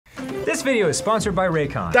This video is sponsored by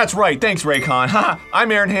Raycon. That's right, thanks Raycon. Haha,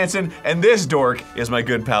 I'm Aaron Hansen, and this dork is my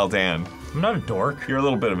good pal Dan. I'm not a dork. You're a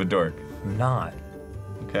little bit of a dork. I'm not.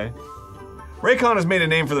 Okay. Raycon has made a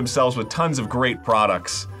name for themselves with tons of great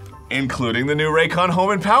products, including the new Raycon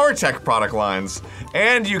Home and Power Tech product lines.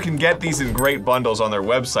 And you can get these in great bundles on their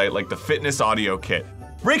website, like the Fitness Audio Kit.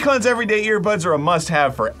 Raycon's everyday earbuds are a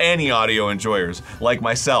must-have for any audio enjoyers, like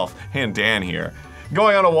myself and Dan here.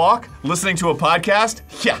 Going on a walk, listening to a podcast,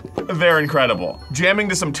 yeah, they're incredible. Jamming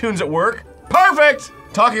to some tunes at work, perfect!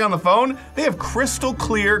 Talking on the phone, they have crystal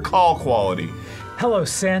clear call quality. Hello,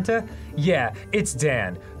 Santa. Yeah, it's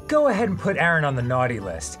Dan. Go ahead and put Aaron on the naughty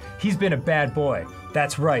list. He's been a bad boy.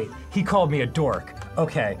 That's right, he called me a dork.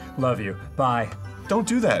 Okay, love you. Bye. Don't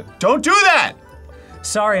do that. Don't do that!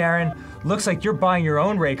 Sorry, Aaron. Looks like you're buying your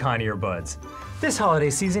own Raycon earbuds. This holiday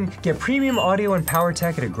season, get premium audio and power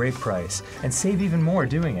tech at a great price, and save even more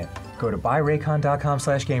doing it. Go to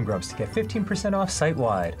buyraycon.com/GameGrumps to get 15% off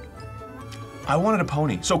site-wide. I wanted a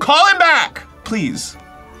pony, so call him back! Please.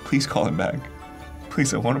 Please call him back.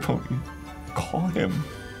 Please, I want a pony. Call him.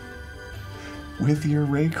 With your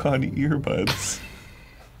Raycon earbuds.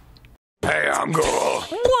 Hey, I'm Ghoul.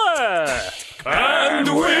 What?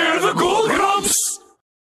 And we're the GameGrumps!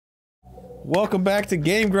 Welcome back to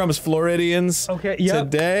GameGrumps, Floridians. Okay, yep.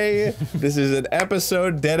 Today, this is an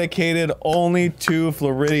episode dedicated only to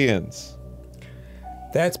Floridians.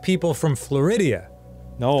 That's people from Floridia.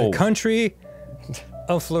 No. The country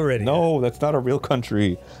of Floridia. No, that's not a real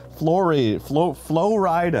country. Florida.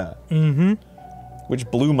 Mm-hmm. Which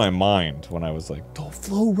blew my mind when I was like, oh,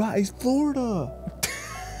 Florida, Florida.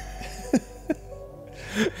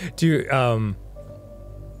 Do you,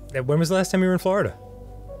 when was the last time you were in Florida?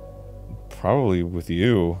 Probably with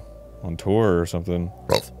you on tour or something.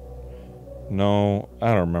 No, I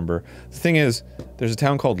don't remember. The thing is, there's a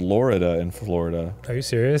town called Lorida in Florida. Are you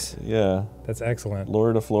serious? Yeah. That's excellent.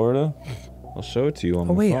 Lorida, Florida? I'll show it to you on my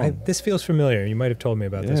phone. Oh wait, this feels familiar. You might have told me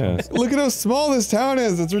about this one. Look at how small this town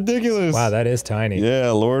is. It's ridiculous. Wow, that is tiny. Yeah,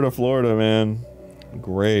 Lorida, Florida, man.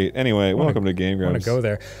 Great. Anyway, welcome to GameGrumps. I want to go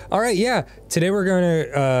there. All right, yeah. Today we're going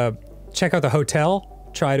to check out the hotel,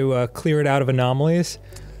 try to clear it out of anomalies.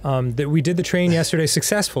 We did the train yesterday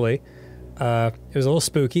successfully. It was a little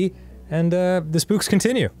spooky, and the spooks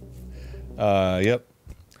continue. Yep.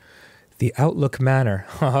 The Outlook Manor.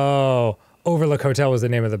 Oh, Overlook Hotel was the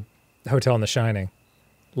name of the hotel in The Shining.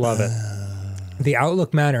 Love it. The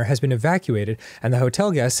Outlook Manor has been evacuated, and the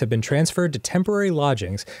hotel guests have been transferred to temporary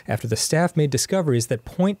lodgings after the staff made discoveries that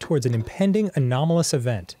point towards an impending anomalous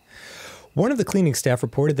event. One of the cleaning staff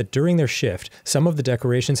reported that during their shift, some of the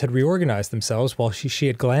decorations had reorganized themselves while she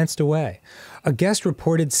had glanced away. A guest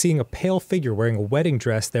reported seeing a pale figure wearing a wedding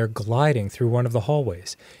dress there gliding through one of the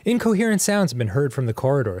hallways. Incoherent sounds have been heard from the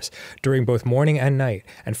corridors during both morning and night,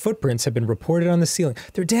 and footprints have been reported on the ceiling.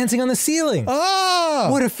 They're dancing on the ceiling! Ah!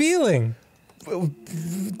 What a feeling!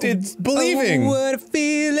 It's believing! Oh, what a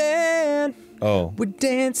feeling! Oh. We're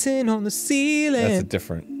dancing on the ceiling! That's a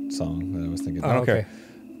different song that I was thinking. Oh, I don't care.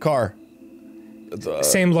 Car.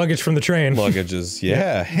 Same luggage from the train. Luggages,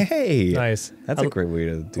 yeah. Hey! Nice. That's a great way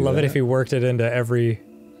to do Love that. it if he worked it into every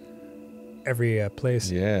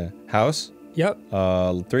place. Yeah. House. Yep.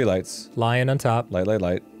 3 lights. Lion on top. Light.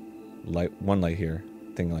 One light here.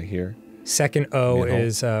 Thing light here. Second O Manhole.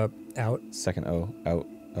 is out. Second O, out.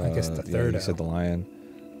 I guess the yeah, third you said O. the lion.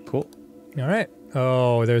 Cool. All right.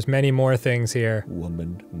 Oh, there's many more things here.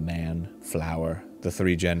 Woman, man, flower. The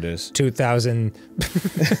 3 genders.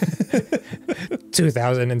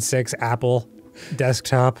 2006 Apple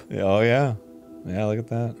desktop. Oh, yeah. Yeah, look at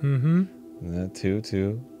that. Mm-hmm. And that two.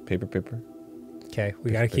 Paper. Okay,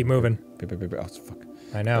 we gotta keep moving. Paper. Oh, fuck.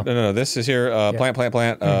 I know. No. This is here.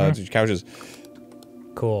 Plant. Couches.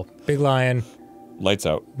 Cool. Big lion. Lights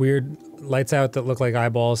out. Weird lights out that look like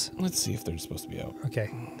eyeballs. Let's see if they're supposed to be out.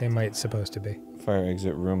 Okay, they might supposed to be. Fire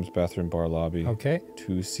exit, rooms, bathroom, bar, lobby. Okay.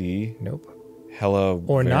 2C. Nope. Hella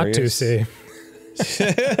Or various. not to see.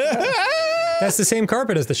 That's the same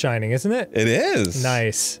carpet as The Shining, isn't it? It is.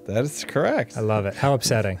 Nice. That is correct. I love it. How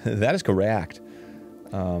upsetting. That is correct.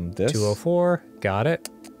 This. 204. Got it.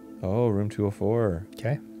 Oh, room 204.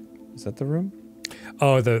 Okay. Is that the room?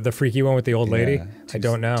 Oh, the freaky one with the old lady? Yeah, I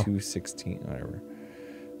don't know. 216, whatever.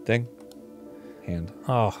 Thing. Hand.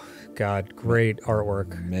 Oh, God. Great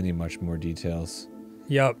artwork. Much more details.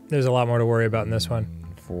 Yep. There's a lot more to worry about in this one.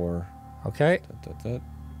 4. Okay.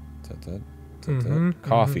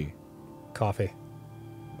 Coffee. Coffee.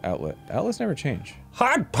 Outlet. Outlets never change.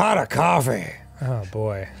 Hot pot of coffee. Oh,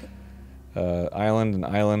 boy. Island and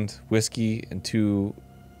island. Whiskey and 2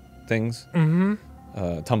 things. Mm-hmm.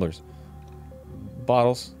 Tumblers.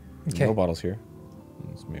 Bottles. Okay. No bottles here.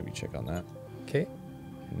 Let's maybe check on that. Okay.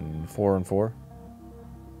 4 and 4.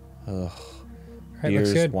 Ugh. All right,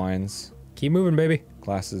 looks Beers, good. wines, Keep moving, baby.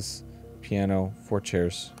 glasses, piano, 4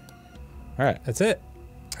 chairs. All right. That's it.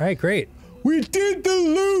 All right, great. We did the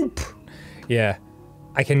loop! Yeah.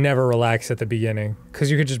 I can never relax at the beginning,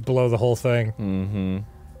 because you could just blow the whole thing.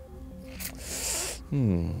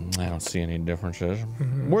 I don't see any differences.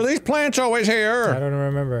 Were these plants always I here? don't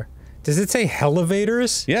remember. Does it say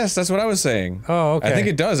elevators? Yes, that's what I was saying. Oh, okay. I think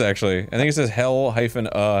it does, actually. I think it says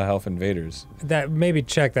health invaders. That, maybe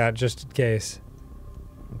check that just in case.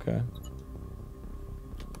 Okay.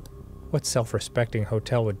 What self-respecting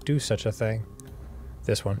hotel would do such a thing?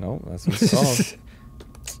 This one. No, that's what it's called.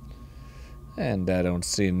 And I don't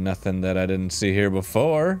see nothing that I didn't see here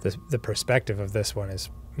before. The perspective of this room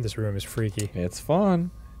is freaky. It's fun.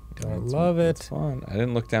 Don't love it. It's fun. I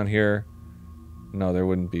didn't look down here. No, there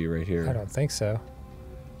wouldn't be right here. I don't think so.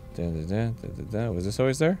 Was this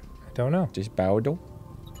always there? I don't know. Just bowed.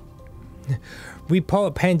 We pull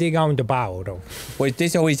a pending on the bow. Was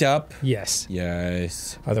this always up? Yes.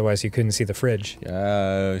 Yes. Otherwise, you couldn't see the fridge.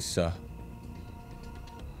 Yes.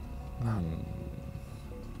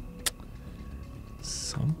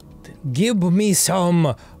 Something. Give me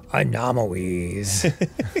some anomalies.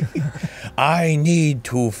 I need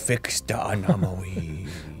to fix the anomaly.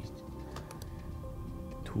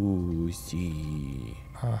 To see.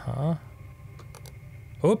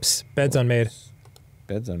 Oops, bed's unmade.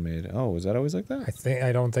 Bed's unmade. Oh, was that always like that?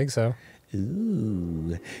 I don't think so.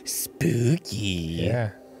 Ooh, spooky.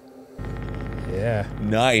 Yeah. Yeah.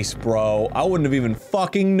 Nice, bro. I wouldn't have even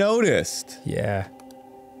fucking noticed. Yeah.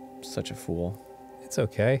 Such a fool. It's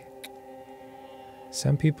okay.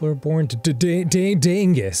 Some people are born to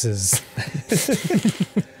danguses.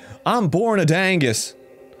 I'm born a dangus.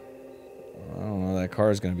 I don't know, that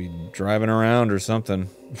car's gonna be driving around or something.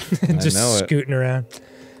 Just I know it. scooting around.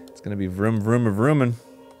 It's gonna be vroom vroom vrooming.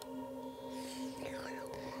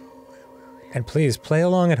 And please play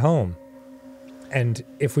along at home. And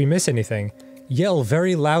if we miss anything, yell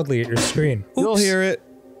very loudly at your screen. Oops. You'll hear it.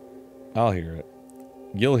 I'll hear it.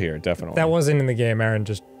 You'll hear it, definitely. That wasn't in the game. Aaron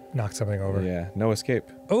just knocked something over. Yeah, no escape.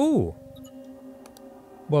 Oh.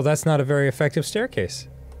 Well, that's not a very effective staircase.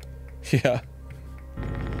 Yeah.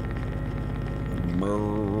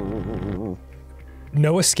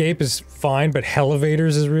 No escape is fine, but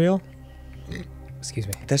elevators is real? Excuse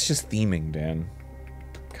me. That's just theming, Dan.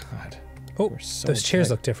 God. Oh, We're so those chairs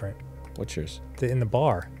tight. look different. What chairs? In the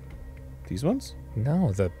bar. These ones?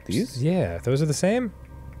 No, These? Yeah, those are the same?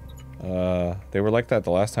 They were like that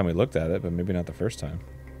the last time we looked at it, but maybe not the first time.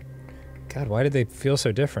 God, why did they feel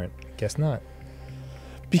so different? Guess not.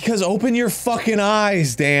 Because open your fucking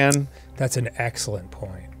eyes, Dan! That's an excellent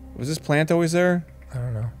point. Was this plant always there? I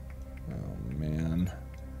don't know. Oh, man.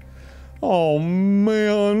 Oh,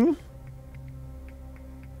 man.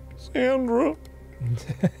 Sandra.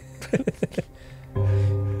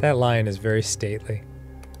 That lion is very stately.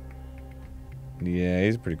 Yeah,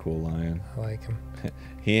 he's a pretty cool lion. I like him.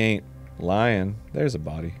 He ain't lying. There's a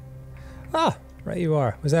body. Ah, right you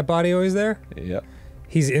are. Was that body always there? Yep.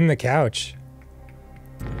 He's in the couch.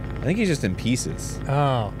 I think he's just in pieces.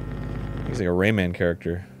 Oh. He's like a Rayman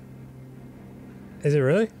character. Is it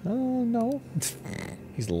really? Oh, no.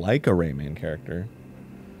 He's like a Rayman character.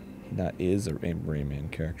 He not is a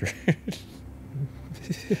Rayman character.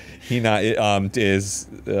 He not is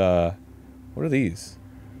what are these?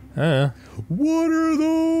 I don't know. What are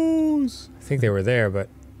those? I think they were there, but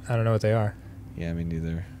I don't know what they are. Yeah, me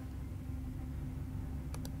neither.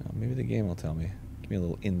 Oh, maybe the game will tell me. Give me a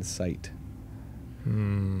little insight.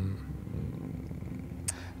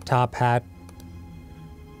 Top hat.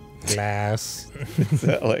 Glass. Is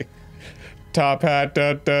that like top hat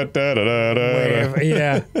da da da da da da? Wave,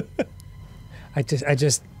 yeah. I just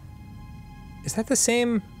is that the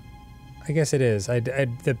same? I guess it is.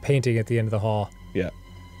 The painting at the end of the hall. Yeah.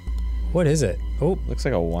 What is it? Oh, Looks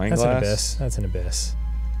like a wine that's glass. an abyss. That's an abyss.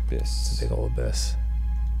 Abyss. Big old abyss.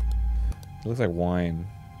 It looks like wine.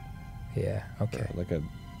 Yeah. Okay. Like a.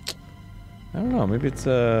 I don't know. Maybe it's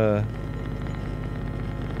a.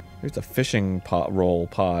 Maybe it's a fishing pot roll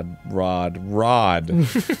pod rod.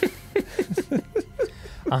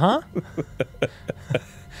 Uh-huh.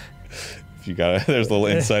 If you got there's a little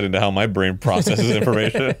insight into how my brain processes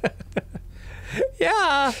information.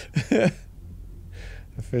 Yeah. A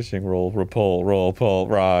fishing roll pull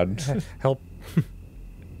rod. Help.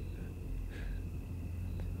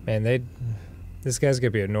 Man, this guy's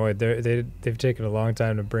gonna be annoyed. They've taken a long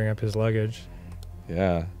time to bring up his luggage.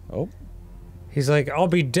 Yeah. Oh. He's like, I'll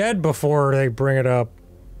be dead before they bring it up.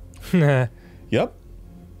 Yep.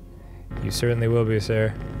 You certainly will be,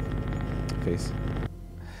 sir. Face.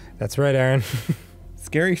 That's right, Aaron.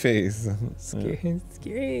 Scary face.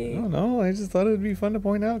 Scary. I don't know. I just thought it'd be fun to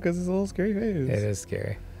point out because it's a little scary face. It is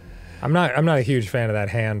scary. I'm not a huge fan of that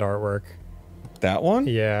hand artwork. That one?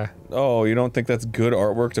 Yeah. Oh, you don't think that's good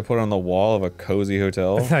artwork to put on the wall of a cozy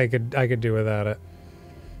hotel? I could do without it.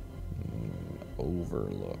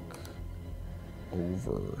 Overlook.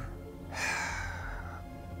 Overlook.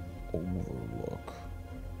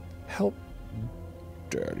 Help.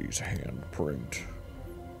 Daddy's handprint.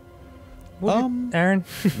 Aaron.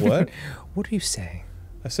 What? What are you saying?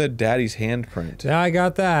 I said daddy's handprint. Yeah, I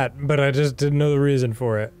got that, but I just didn't know the reason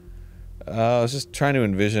for it. I was just trying to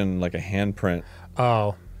envision like a handprint.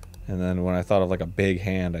 Oh. And then when I thought of like a big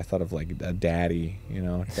hand, I thought of like a daddy, you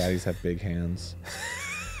know? Daddies have big hands.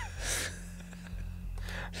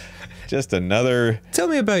 Just another... Tell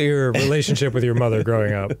me about your relationship with your mother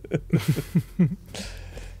growing up.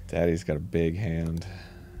 Daddy's got a big hand.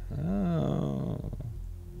 Oh.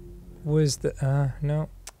 Was the... no.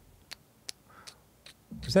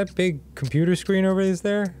 Was that big computer screen over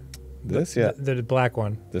there? This, yeah. The black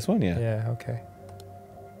one. This one, yeah. Yeah, okay.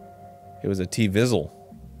 It was a T-Vizzle.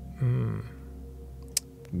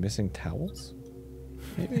 Missing towels?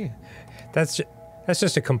 Maybe. That's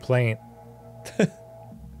just a complaint.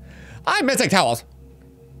 I'm missing towels.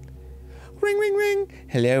 Ring, ring, ring.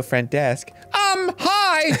 Hello, front desk.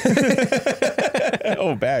 Hi.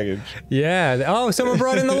 Oh, baggage. Yeah. Oh, someone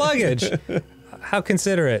brought in the luggage. How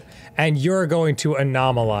considerate. And you're going to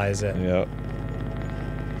anomalize it. Yep.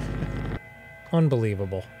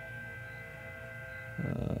 Unbelievable.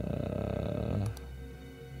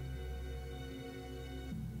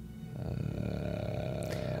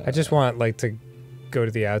 I just want, like, to go to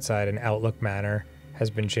the outside and Outlook Manor has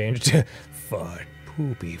been changed to Fud,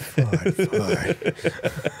 Poopy, Fud.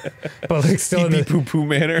 But, like, still in the... Poo-poo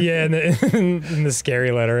manner. Yeah, in the scary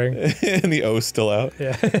lettering. And the O's still out.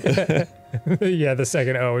 Yeah. Yeah, the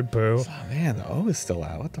second O in poo. Oh, man, the O is still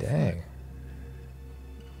out. What the Dang.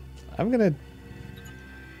 fuck? I'm gonna...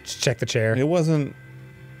 Just check the chair. It wasn't...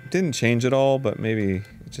 Didn't change at all, but maybe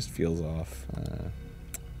it just feels off.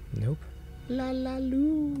 Nope. La la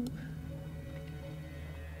loo.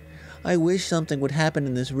 I wish something would happen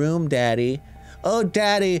in this room, Daddy. Oh,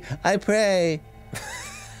 Daddy, I pray.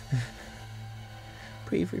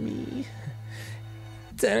 Pray for me.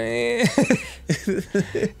 Daddy.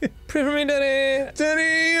 Pray for me, Daddy.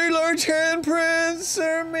 Daddy, your large handprints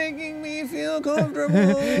are making me feel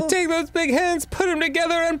comfortable. Take those big hands, put them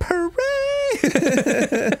together, and parade.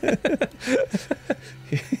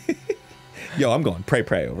 Yo, I'm going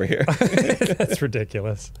pray over here. That's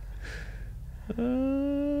ridiculous.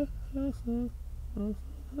 Was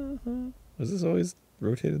this always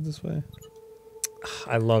rotated this way?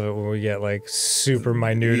 I love it when we get like super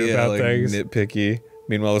minute about like things. Nitpicky.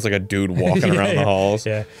 Meanwhile, it's like a dude walking around the halls.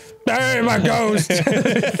 Yeah. Hey, my ghost!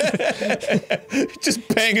 Just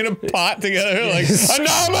banging a pot together like,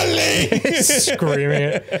 anomaly! Screaming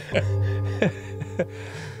it.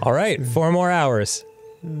 All right, 4 more hours.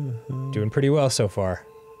 Doing pretty well so far.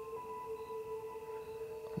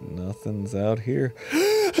 Nothing's out here.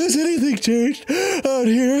 Has anything changed out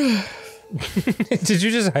here? Did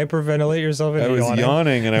you just hyperventilate yourself into I was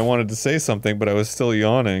yawning and I wanted to say something, but I was still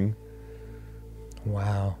yawning.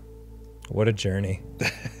 Wow. What a journey.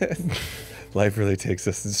 Life really takes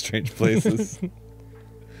us in strange places.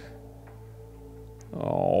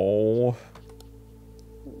 Oh.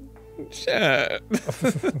 Shit.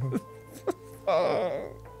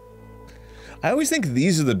 I always think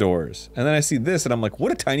these are the doors, and then I see this and I'm like,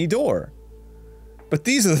 what a tiny door. But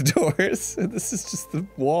these are the doors, and this is just the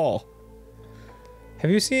wall.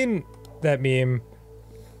 Have you seen that meme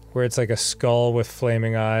where it's like a skull with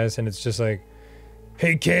flaming eyes and it's just like,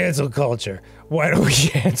 hey, cancel culture, why don't we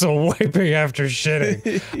cancel wiping after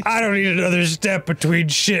shitting? I don't need another step between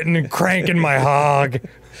shitting and cranking my hog.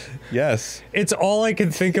 Yes. It's all I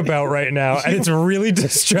can think about right now, and it's really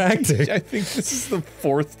distracting. I think this is the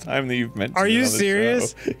 4th time that you've mentioned it. Are you on the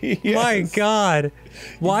serious? show. Yes. My God.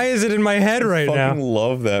 Why is it in my head right I now? fucking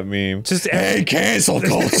love that meme. Just hey, cancel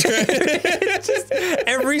culture. just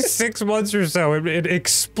every 6 months or so, it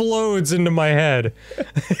explodes into my head.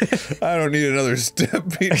 I don't need another step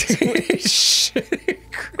between. Shit,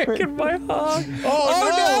 cracking my hog.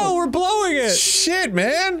 Oh, no, we're blowing it. Shit,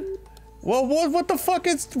 man. Well, what the fuck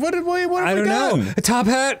is what have we done? Know. A top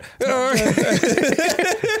hat. Oh,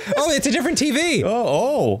 it's a different TV.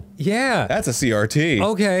 Oh, Yeah. that's a CRT.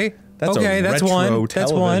 Okay. That's okay, a that's retro one.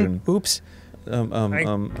 That's one. television. Oops.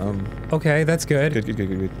 Okay, that's good.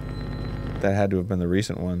 Good. That had to have been the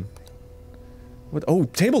recent one. What? Oh,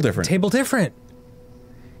 table different. Table different.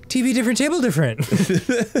 TV different, table different.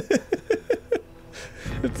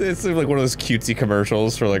 It's like one of those cutesy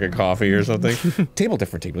commercials for like a coffee or something. Table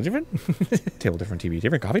different, table different. Table different, TV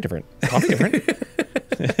different, coffee different. Coffee different.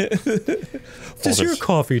 Does your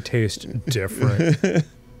coffee taste different?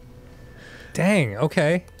 Dang,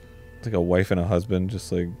 okay. It's like a wife and a husband,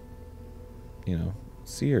 just like, you know,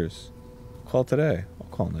 Sears. Call today. I'll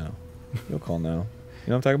call now. You'll call now. You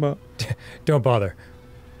know what I'm talking about? Don't bother.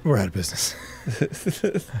 We're out of business.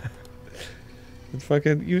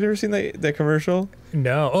 Fucking, you've never seen that commercial?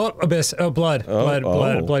 No. Oh, abyss. Oh, blood. Blood.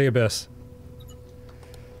 Bloody abyss.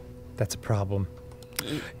 That's a problem.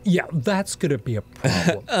 Yeah, that's gonna be a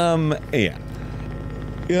problem. Yeah.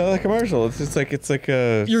 Yeah, that commercial. It's just like, it's like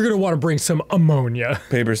a... You're gonna want to bring some ammonia.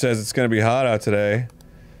 Paper says it's gonna be hot out today.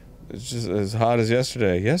 It's just as hot as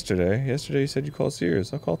yesterday. Yesterday you said you called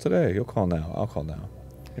Sears. I'll call today. You'll call now. I'll call now.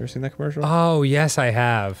 You ever seen that commercial? Oh, yes, I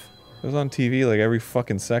have. It was on TV like every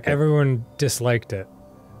fucking second. Everyone disliked it.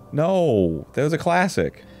 No, that was a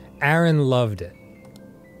classic. Aaron loved it.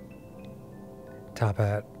 Top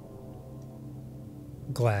hat.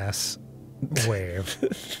 Glass. Wave.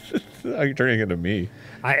 You're turning it to me.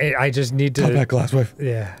 I just need to... Top hat, glass wave.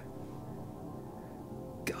 Yeah.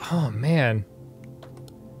 Oh, man.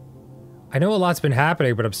 I know a lot's been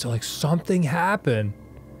happening, but I'm still like, something happened.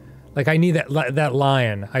 Like, I need that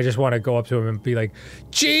lion. I just want to go up to him and be like,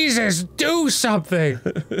 Jesus, do something!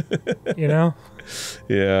 You know?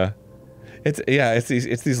 Yeah.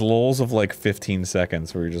 It's these lulls of like 15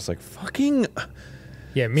 seconds where you're just like, fucking...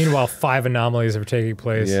 Yeah, meanwhile, 5 anomalies are taking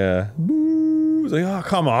place. Yeah. Boo! It's like, oh,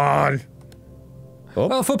 come on!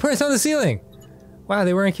 Oh, footprints on the ceiling! Wow,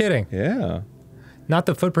 they weren't kidding. Yeah. Not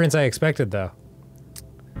the footprints I expected, though.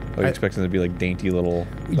 I was expecting them to be like dainty little,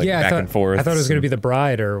 like yeah, back and forth. I thought it was going to be the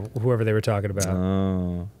bride or whoever they were talking about.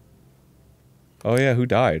 Oh. Oh yeah, who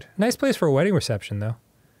died? Nice place for a wedding reception, though.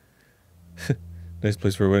 Nice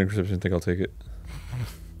place for a wedding reception. I think I'll take it.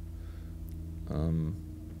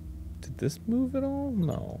 Did this move at all?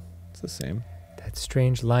 No, it's the same. That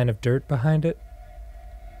strange line of dirt behind it.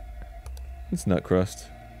 It's nut crust.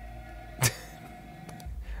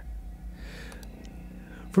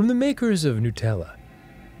 From the makers of Nutella,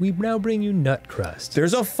 we now bring you nut crust.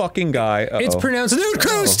 There's a fucking guy. Uh-oh. It's pronounced nut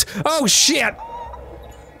crust. Oh shit!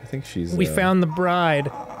 I think she's. We found the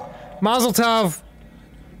bride. Mazel tov.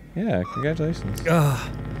 Yeah, congratulations.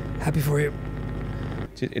 Happy for you.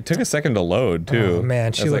 It took a second to load too. Oh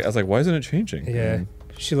man, I was like, why isn't it changing? Yeah,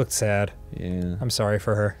 she looked sad. Yeah. I'm sorry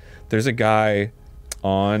for her. There's a guy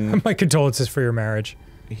on. My condolences for your marriage.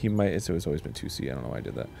 He might. It's always been 2C. I don't know why I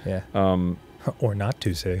did that. Yeah. Or not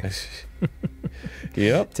to say.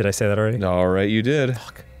 Yep. Did I say that already? All right, you did.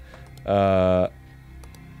 Fuck.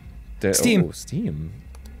 Steam. Oh, steam.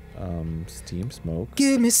 Steam smoke.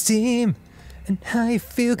 Give me steam, and how you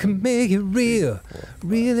feel can make it real.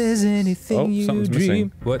 Real as anything you something's dream.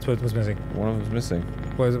 missing. What's missing? One of them's missing.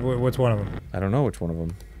 What's one of them? I don't know which one of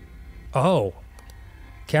them. Oh,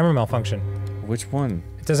 camera malfunction. Which one?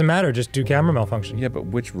 It doesn't matter. Just do camera malfunction. Yeah, but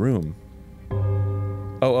which room?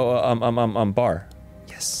 Bar.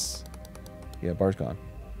 Yes. Yeah, bar's gone.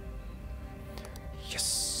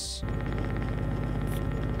 Yes.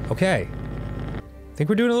 Okay. I think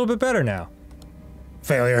we're doing a little bit better now.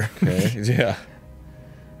 Failure. Okay. Yeah.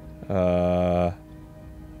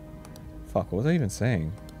 Fuck. What was I even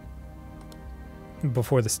saying?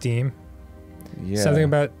 Before the steam. Yeah. Something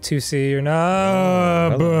about 2C or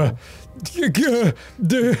no.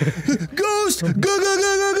 Ghost.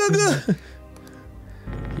 Go.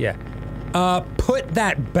 Yeah. Put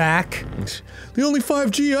that back. The only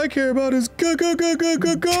 5G I care about is ghost.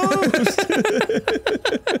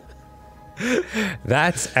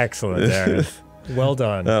 That's excellent, Darren. Well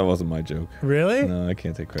done. That wasn't my joke. Really? No, I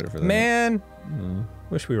can't take credit for that. Man.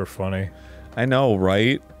 Wish we were funny. I know,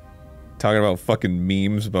 right? Talking about fucking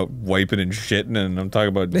memes about wiping and shitting, and I'm talking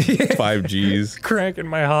about 5Gs. Cranking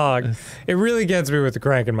my hog. It really gets me with the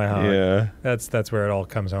cranking my hog. Yeah. That's where it all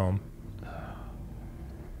comes home.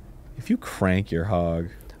 If you crank your hog.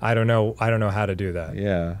 I don't know how to do that.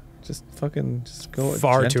 Yeah. Just go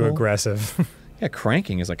Far gentle. too aggressive. Yeah,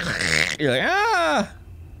 cranking is like you're like ah,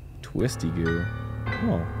 twisty goo.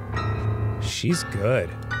 Oh, she's good.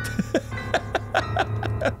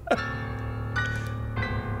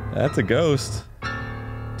 That's a ghost.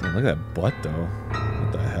 Damn, look at that butt though.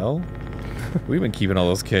 What the hell? We've been keeping all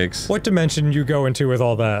those kicks. What dimension you go into with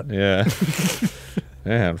all that? Yeah.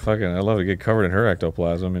 Man, fucking, I love to get covered in her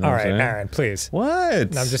ectoplasm. You know all what I'm right, saying? Aaron, please.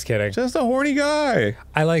 What? No, I'm just kidding. Just a horny guy.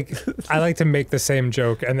 I like to make the same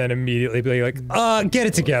joke and then immediately be like, get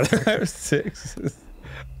it together. 5, 6.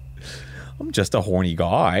 I'm just a horny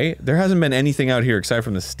guy. There hasn't been anything out here aside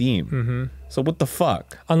from the steam. So what the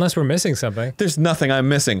fuck? Unless we're missing something. There's nothing I'm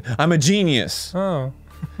missing. I'm a genius. Oh.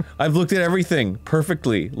 I've looked at everything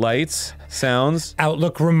perfectly. Lights, sounds.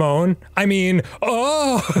 Outlook Ramon. I mean,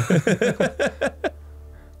 oh!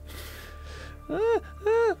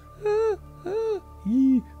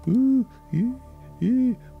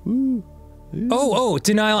 Oh,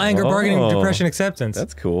 denial, anger, bargaining, depression, acceptance.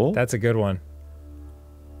 That's cool. That's a good one.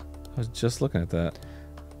 I was just looking at that.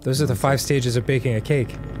 Those are the 5 stages of baking a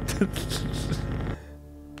cake.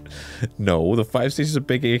 No, the 5 stages of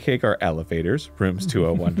baking a cake are elevators, rooms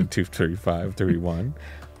 201 to 235, 31.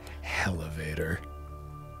 Elevator.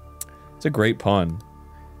 It's a great pun.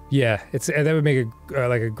 Yeah, that would make a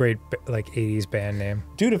like a great like 80s band name.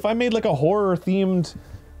 Dude, if I made like a horror themed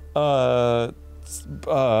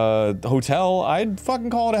hotel, I'd fucking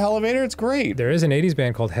call it a elevator. It's great. There is an 80s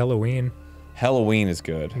band called Halloween. Halloween is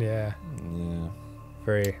good. Yeah. Yeah.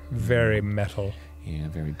 Very, very metal. Yeah,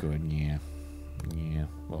 very good. Yeah. Yeah.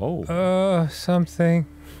 Oh. Something.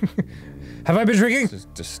 Have I been drinking?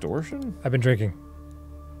 Distortion? I've been drinking.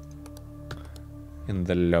 In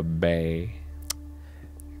the lobby.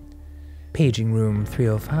 Paging room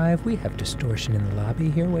 305. We have distortion in the lobby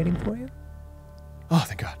here waiting for you. Oh,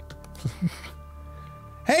 thank God.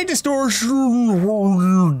 Hey, distortion. What are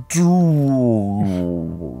you doing?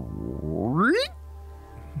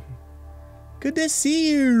 Good to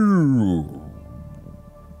see you.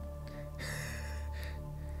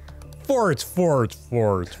 Farts.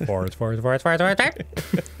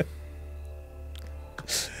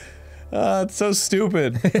 It's so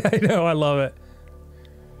stupid. I know, I love it.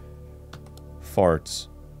 Farts.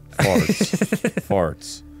 Farts.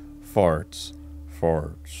 Farts. Farts.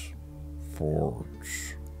 Farts.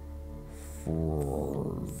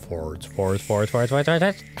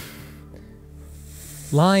 Farts.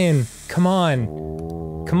 Lion, come on.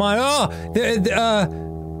 Come on. Oh!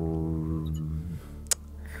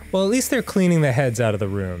 Well, at least they're cleaning the heads out of the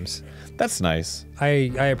rooms. That's nice. I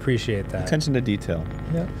appreciate that. Attention to detail.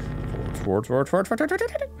 Yeah.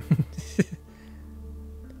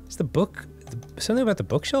 Is the book... something about the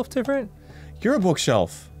bookshelf different? You're a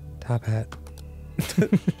bookshelf. Top hat.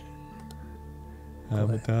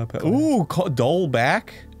 Ooh, Dole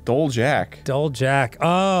back? Dole Jack. Dull Jack.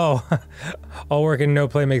 Oh! All work and no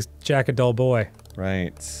play makes Jack a dull boy.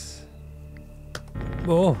 Right.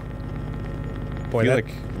 Oh. Boy, like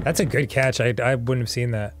that's a good catch. I wouldn't have seen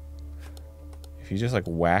that. if you just like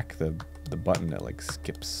whack the button, it like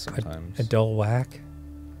skips sometimes. A dull whack?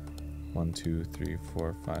 1, 2, 3,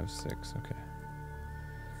 4, 5, 6. Okay.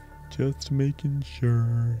 Just making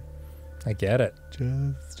sure. I get it.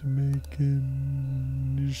 Just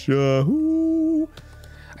making sure.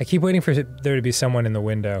 I keep waiting for there to be someone in the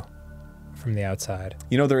window from the outside.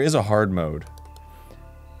 You know, there is a hard mode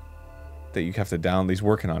that you have to download. He's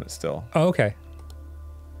working on it still. Oh, okay.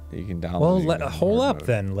 That you can download. Well, hold up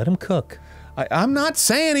then. Let him cook. I'm not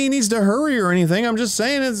saying he needs to hurry or anything. I'm just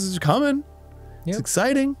saying it's coming. Yep. It's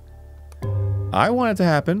exciting. I want it to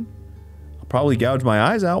happen. I'll probably gouge my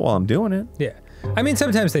eyes out while I'm doing it. Yeah. I mean,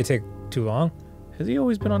 sometimes they take too long. Has he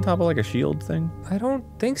always been on top of like a shield thing? I don't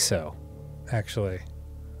think so, actually.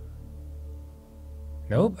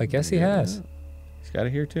 Nope, I guess he has. He's got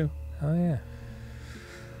it here too. Oh, yeah.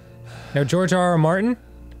 Now, George R.R. Martin,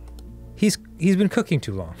 he's been cooking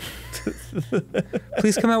too long.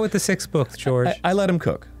 Please come out with the 6th book, George. I let him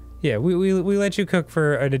cook. Yeah, we let you cook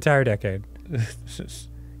for an entire decade.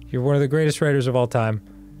 You're one of the greatest writers of all time.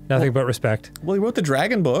 Nothing but respect. Well, he wrote the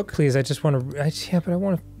Dragon book. Please, I just want to... yeah, but I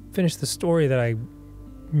want to finish the story that I've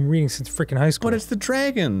been reading since freaking high school. But it's the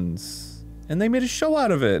dragons. And they made a show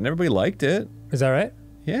out of it, and everybody liked it. Is that right?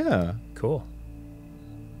 Yeah. Cool.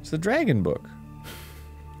 It's the Dragon book.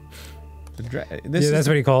 Yeah, that's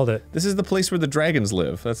what he called it. This is the place where the dragons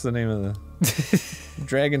live. That's the name of the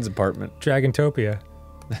dragon's apartment. Dragantopia.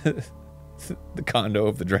 The condo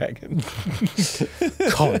of the dragon.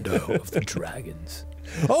 Condo of the dragons.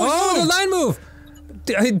 Oh, the line move!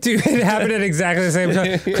 Dude, it happened at exactly the same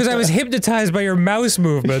time. Because I was hypnotized by your mouse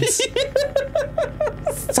movements.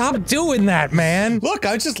 Stop doing that, man. Look,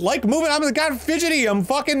 I just like moving. I'm got fidgety. I'm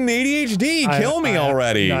fucking ADHD. Kill me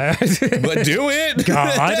already. But do it.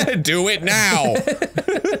 God. Do it now.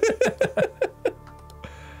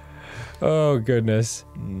 Oh, goodness.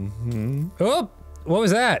 Mm-hmm. Oh, what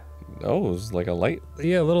was that? Oh, it was like a light.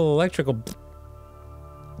 Yeah, a little electrical.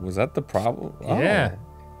 Was that the problem? Yeah.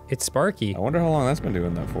 It's sparky. I wonder how long that's been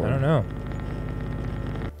doing that for. I don't know.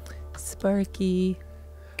 Sparky.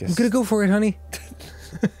 I'm gonna go for it, honey.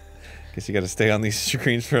 Guess you gotta stay on these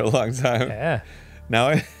screens for a long time. Yeah.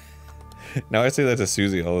 Now Now I say that to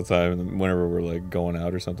Susie all the time whenever we're like going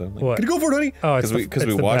out or something. Like, What? Can you go for it, honey? Oh, it's because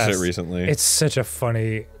we the watched best. it recently. It's such a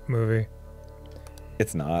funny movie.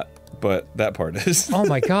 It's not, but that part is. Oh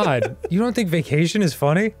my god. You don't think Vacation is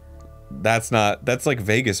funny? That's like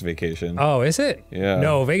Vegas Vacation. Oh, is it? Yeah.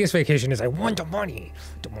 No, Vegas Vacation is I want the money.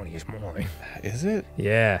 The money is mine. Is it?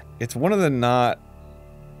 Yeah. It's one of the not.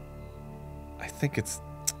 I think it's.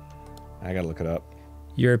 I gotta look it up.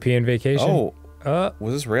 European Vacation? Oh,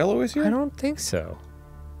 Was this Rail always here? I don't think so.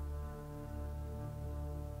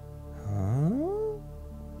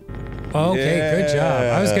 Okay, good job.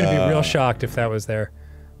 I was going to be real shocked if that was there.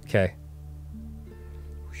 Okay.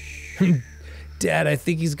 Dad, I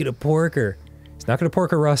think he's going to pork her. He's not going to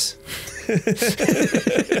pork her, Russ.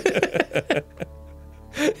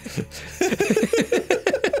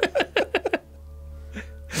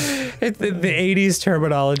 The 80s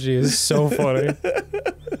terminology is so funny.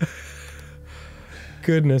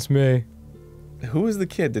 Goodness me. Who was the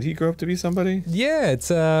kid? Did he grow up to be somebody? Yeah, it's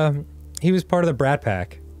he was part of the Brat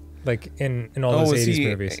Pack, like in all those 80s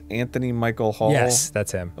movies. Anthony Michael Hall? Yes,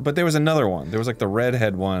 that's him. But there was another one. There was like the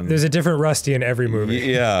redhead one. There's a different Rusty in every movie.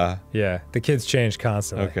 Yeah. Yeah, the kids change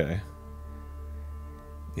constantly. Okay.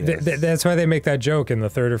 Yes. That's why they make that joke in the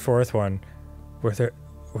third or fourth one, where they're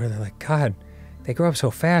like, God, they grow up so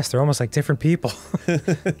fast. They're almost like different people.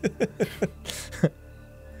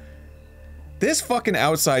 This fucking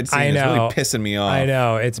outside scene I know. is really pissing me off. I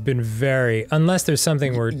know, it's been very... Unless there's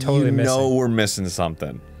something we're totally missing. You know we're missing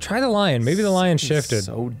something. Try the lion. Maybe the lion shifted.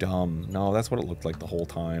 So dumb. No, that's what it looked like the whole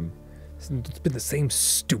time. It's been the same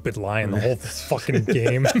stupid lion the whole fucking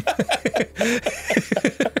game.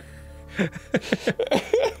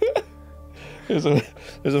 There's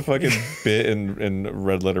a fucking bit in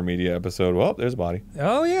Red Letter Media episode. Well, there's a body.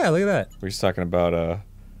 Oh yeah, look at that. Where he's talking about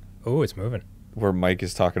Oh, it's moving. Where Mike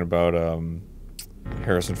is talking about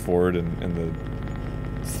Harrison Ford in the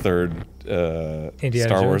third Indiana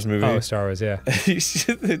Star Jones? Wars movie. Oh, Star Wars, yeah. they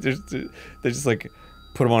just like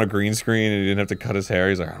put him on a green screen and he didn't have to cut his hair.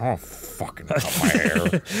 He's like, I don't fucking cut my hair.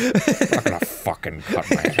 I'm not gonna fucking cut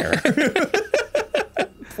my hair.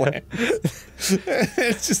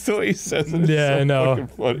 It's just the way he says it. Yeah, so no, fucking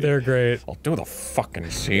funny. they're great. I'll do the fucking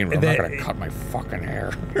scene, but I'm not gonna cut my fucking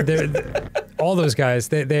hair. All those guys,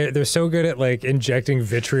 they're so good at like injecting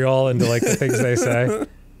vitriol into like the things they say.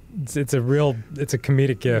 It's a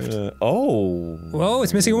comedic gift. Oh,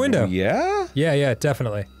 it's missing a window. Yeah? Yeah,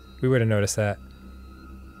 definitely. We would have noticed that.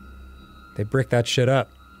 They bricked that shit up.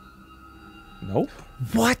 Nope.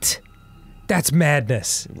 What? That's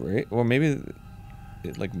madness. Right? Well, maybe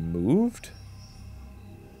it like moved.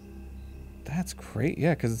 That's great.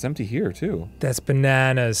 Yeah, because it's empty here too. That's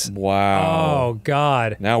bananas. Wow. Oh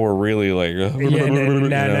God. Now we're really like.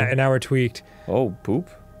 Yeah, now we're tweaked. Oh, poop.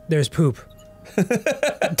 There's poop.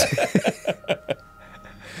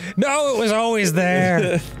 No, it was always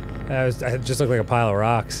there. I just looked like a pile of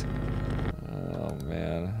rocks. Oh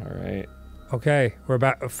man. All right. Okay, we're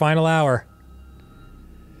about final hour.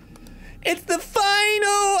 It's the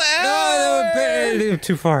final hour. No,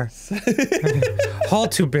 too far. Hall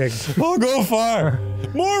too big. I'll go far.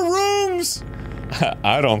 More rooms.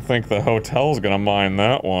 I don't think the hotel's gonna mind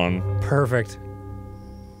that one. Perfect.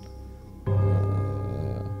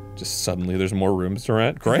 Just suddenly there's more rooms to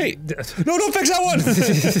rent. Great. No, don't fix that one.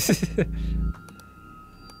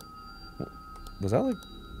 Was that like?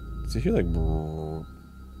 Did you hear like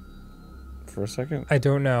for a second? I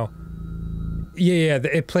don't know. Yeah,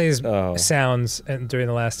 it plays sounds during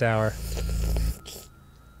the last hour.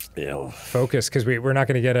 Ew. Focus, because we're not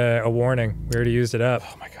going to get a warning. We already used it up.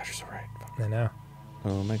 Oh my god, you're so right. I know.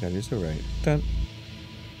 Oh my god, you're so right. Dun.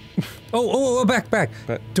 Oh, back.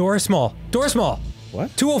 Door small.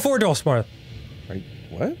 What? 204 door small. Right?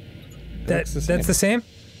 What? That's the same?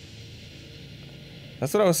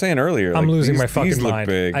 That's what I was saying earlier. I'm like, losing my these fucking look mind.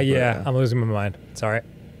 Big, Yeah, I'm losing my mind. It's alright.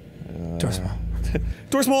 Door small.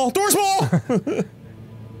 Door small! Door small!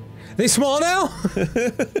 They small now?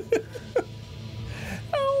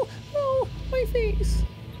 Oh, my face.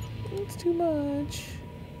 It's too much.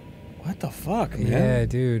 What the fuck, man? Yeah,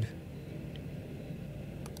 dude.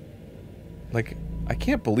 Like, I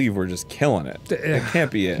can't believe we're just killing it. It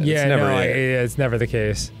can't be it. Yeah, it's never it. It's never the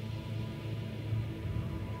case.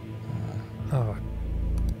 Oh.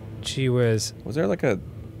 Gee whiz. Was there like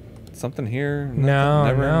something here? No,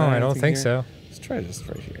 Never I don't anything think here? so. Let's try this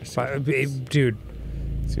right here. Dude,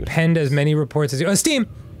 See what penned as many reports as you. Steam!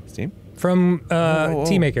 Steam? From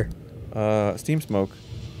Tea Maker. Steam smoke.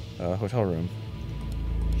 Hotel room.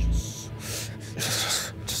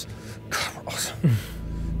 God, we're awesome.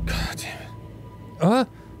 God damn it.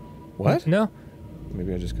 What? No?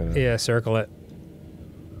 Maybe I just gotta. Yeah, circle it.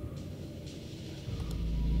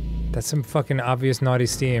 That's some fucking obvious naughty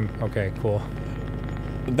steam. Okay, cool.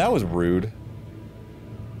 That was rude.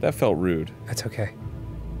 That felt rude. That's okay.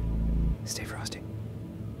 Stay frosty.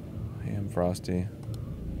 I am Frosty.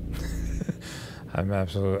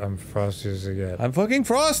 I'm frosty as I get. I'm fucking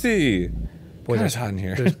Frosty! Boy, God, it's hot in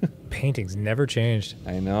here. Those paintings never changed.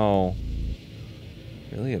 I know.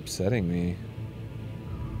 Really upsetting me.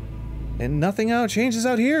 And nothing changes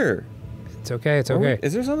out here. It's okay, it's okay.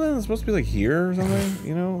 Is there something that's supposed to be like here or something?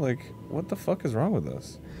 You know, like, what the fuck is wrong with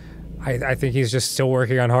us? I think he's just still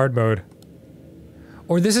working on hard mode.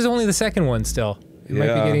 Or this is only the second one still. It might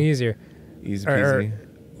be getting easier. Easy peasy.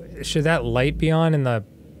 Or should that light be on in the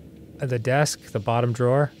desk, the bottom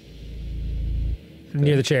drawer?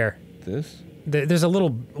 Near the chair. This? There's a little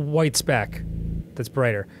white speck that's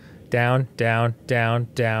brighter. Down, down, down,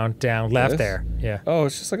 down, down. Left This? there. Yeah. Oh,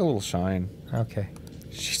 it's just like a little shine. Okay.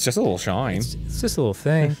 She's just a little shine. It's just a little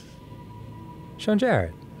thing. Sean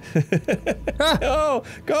Jarrett. Oh,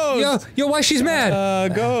 Ghost! Yo, why she's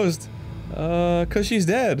mad? Ghost. 'Cause she's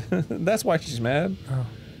dead. That's why she's mad.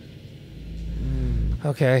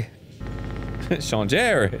 Okay. Sean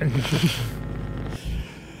Jarrett.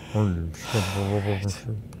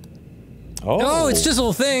 Oh, it's just a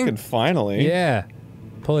little thing. And finally. Yeah.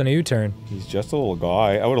 Pulling a U-turn. He's just a little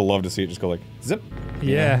guy. I would have loved to see it just go like, zip.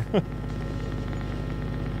 Yeah.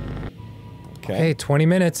 Okay, 20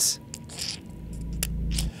 minutes.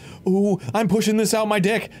 Ooh, I'm pushing this out my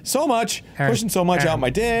dick so much. Aaron, Pushing so much Aaron, out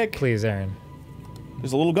my dick. Please, Aaron.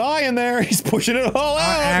 There's a little guy in there. He's pushing it all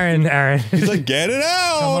out. Aaron. He's like, get it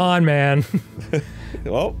out. Come on, man.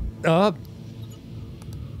 Oh. Up.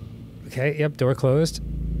 Okay, yep, door closed.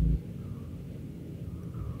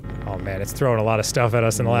 Oh man, it's throwing a lot of stuff at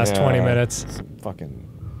us in the last 20 minutes.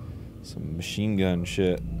 Some machine gun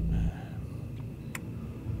shit.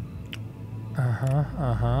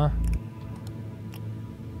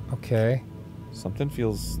 Okay. Something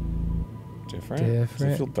feels different. Does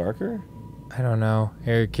it feel darker? I don't know.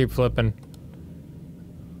 Here, keep flipping.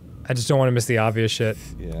 I just don't want to miss the obvious shit.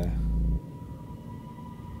 Yeah.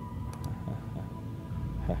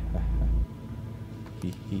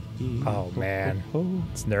 Oh man,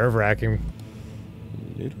 it's nerve-wracking.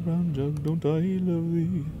 Little round jug, don't I love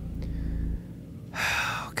thee?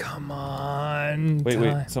 Oh, come on. Wait,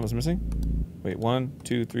 something's missing? Wait, 1,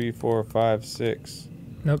 2, 3, 4, 5, 6.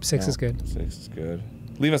 Nope, 6 is good. 6 is good.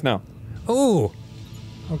 Leave us now. Oh,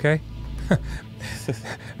 okay.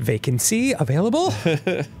 Vacancy available?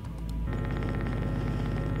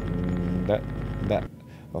 That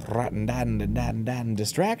rotten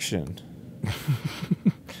distraction.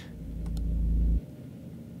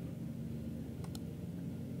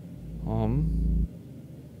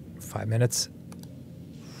 5 minutes.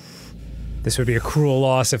 This would be a cruel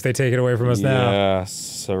loss if they take it away from us now. Yeah,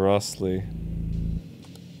 seriously.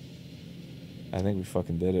 I think we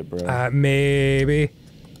fucking did it, bro. Maybe.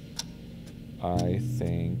 I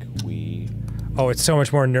think we... Oh, it's so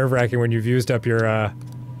much more nerve-wracking when you've used up your,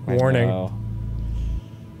 warning.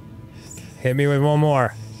 Hit me with one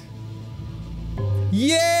more.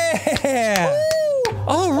 Yeah!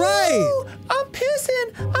 All right! I'm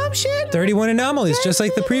pissing. I'm shitting. 31 anomalies, just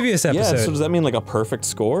like the previous episode. Yeah, so does that mean like a perfect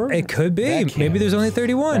score? It could be. Maybe there's only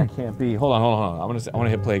 31. That can't be. Hold on. I want to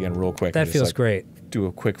hit play again real quick. That and just, feels like, great. Do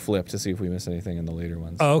a quick flip to see if we miss anything in the later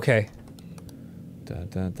ones. Oh, okay.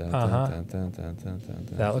 That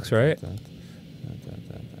looks right.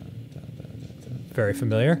 Very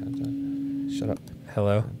familiar. Shut up.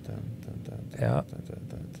 Hello. Yeah.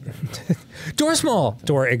 Door small.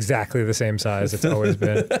 Door exactly the same size it's always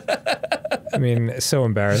been. I mean, so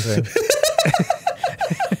embarrassing.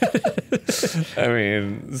 I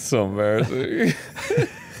mean, so embarrassing.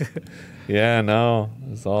 Yeah, no.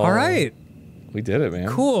 It's all right. We did it, man.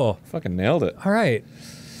 Cool. Fucking nailed it. All right.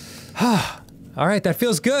 All right, that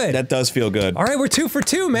feels good. That does feel good. All right, we're 2 for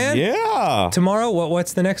 2, man. Yeah. Tomorrow,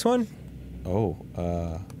 what's the next one? Oh,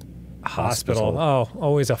 Hospital. Oh,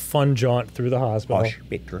 always a fun jaunt through the hospital.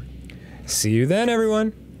 Hospital. See you then,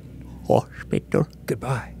 everyone. Hospital.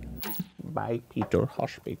 Goodbye. Bye, Peter.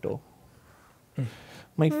 Hospital.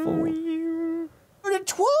 My phone. It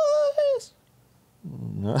twice.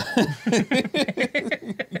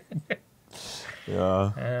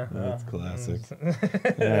 Yeah, that's classic.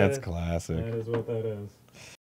 That's classic. That is what that is.